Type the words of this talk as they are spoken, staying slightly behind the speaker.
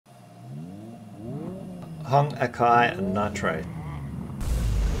Akai Nightrace.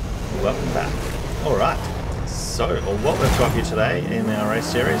 Welcome back. Alright, so what we've got here today in our race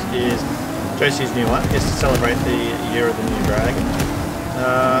series is JOH CEE's new one, is to celebrate the year of the new dragon.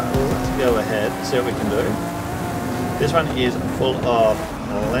 Let's go ahead, see what we can do. This one is full of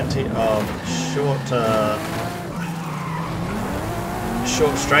plenty of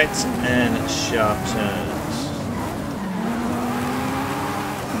short straights and sharp turns.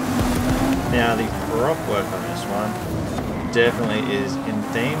 Now the prop work on this one definitely is in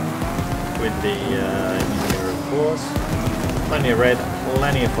theme with the year, of course. Plenty of red,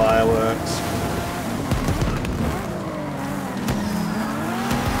 plenty of fireworks.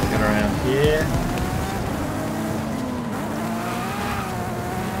 Get around here.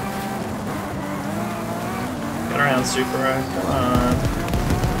 Get around Supero, come on.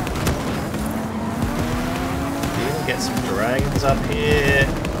 You can get some dragons up here.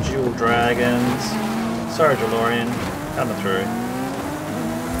 Dual dragons. Sorry, DeLorean, coming through.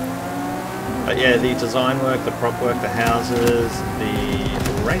 But yeah, the design work, the prop work, the houses,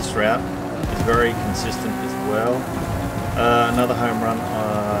 the race route is very consistent as well. Another home run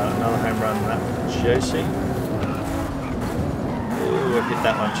map for JOH CEE. Ooh, I hit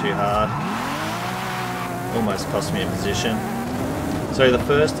that one too hard. Almost cost me a position. So the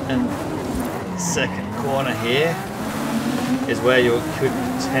first and second corner here is where you could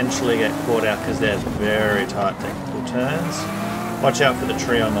potentially get caught out because they're very tight technical turns. Watch out for the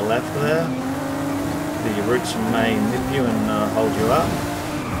tree on the left there. The roots may nip you and hold you up.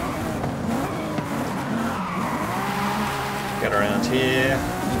 Get around here.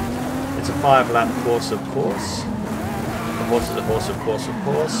 It's a 5-lap course, of course. A horse is a horse, of course, of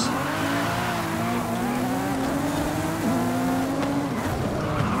course.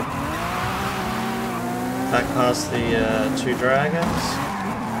 Back past the two dragons.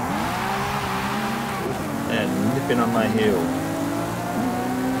 And nipping on my heel.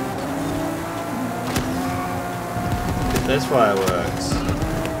 Get those fireworks.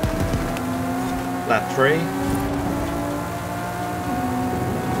 Lap 3.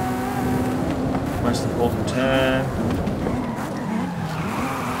 Most important turn.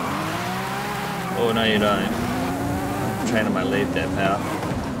 Oh no you don't. I'm training my lead there, pal.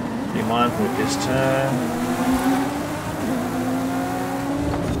 Be mindful with this turn.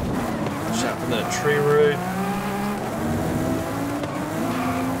 Watch out for the tree root.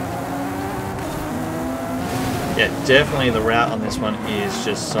 Yeah, definitely the route on this one is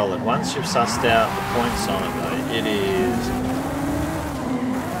just solid. Once you've sussed out the points on it though,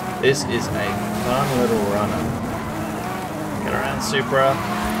 this is a fun little runner. Get around Supra.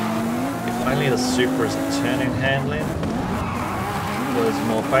 If only the Supra's turning handling was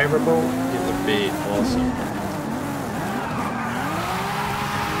more favourable, it would be awesome.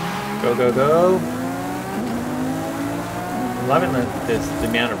 Go, go, go. I'm loving the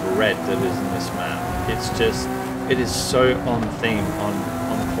amount of red that is in this map. It's just, it is so on theme, on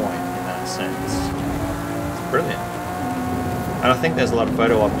point in that sense. It's brilliant. And I think there's a lot of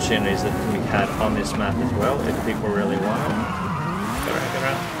photo opportunities that can be had on this map as well, if people really want it. Get around, get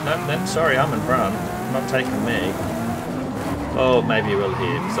around. No, sorry, I'm in front. Not taking me. Oh, maybe you will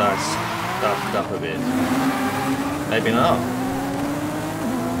here, because I stuffed up a bit. Maybe not.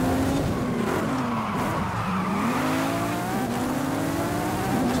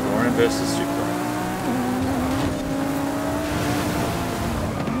 DeLorean versus Supra.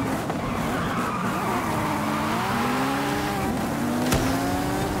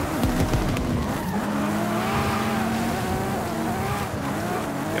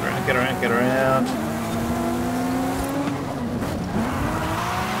 Get around, get around.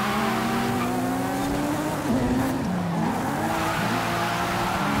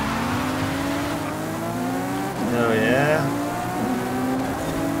 Oh yeah.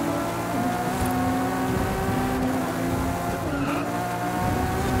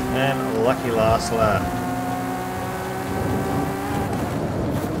 And lucky last lap.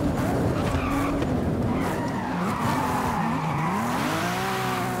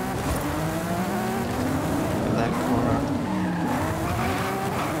 That corner.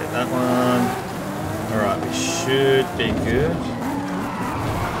 Get that one. Alright, we should be good.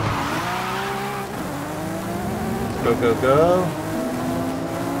 Go, go, go.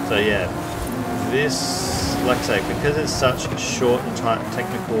 So yeah, this, like I say, because it's such short and tight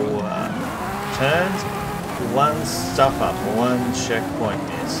technical turns, one stuff up, one checkpoint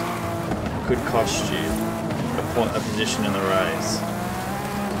miss could cost you a position in the race.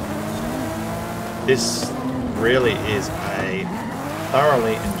 This really is a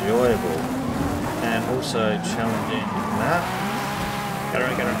thoroughly enjoyable and also challenging map. Get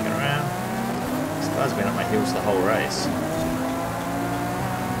around, get around, get around. guy's been at my heels the whole race.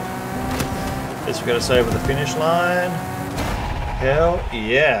 This will get us over the finish line. Hell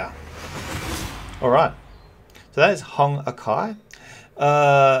yeah. Alright. So that is Hong Akai.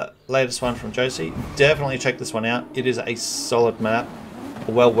 Latest one from JOH CEE. Definitely check this one out. It is a solid map.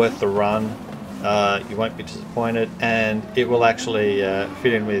 Well worth the run. You won't be disappointed. And it will actually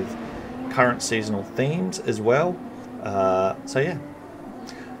fit in with current seasonal themes as well. So yeah.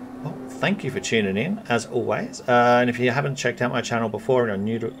 Well, thank you for tuning in, as always. And if you haven't checked out my channel before and are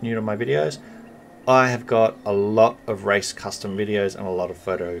new to my videos, I have got a lot of race custom videos and a lot of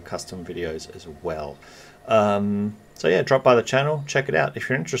photo custom videos as well. So yeah, drop by the channel, check it out if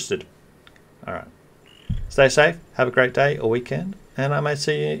you're interested. Alright. Stay safe, have a great day or weekend, and I may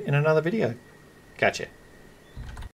see you in another video. Catch ya.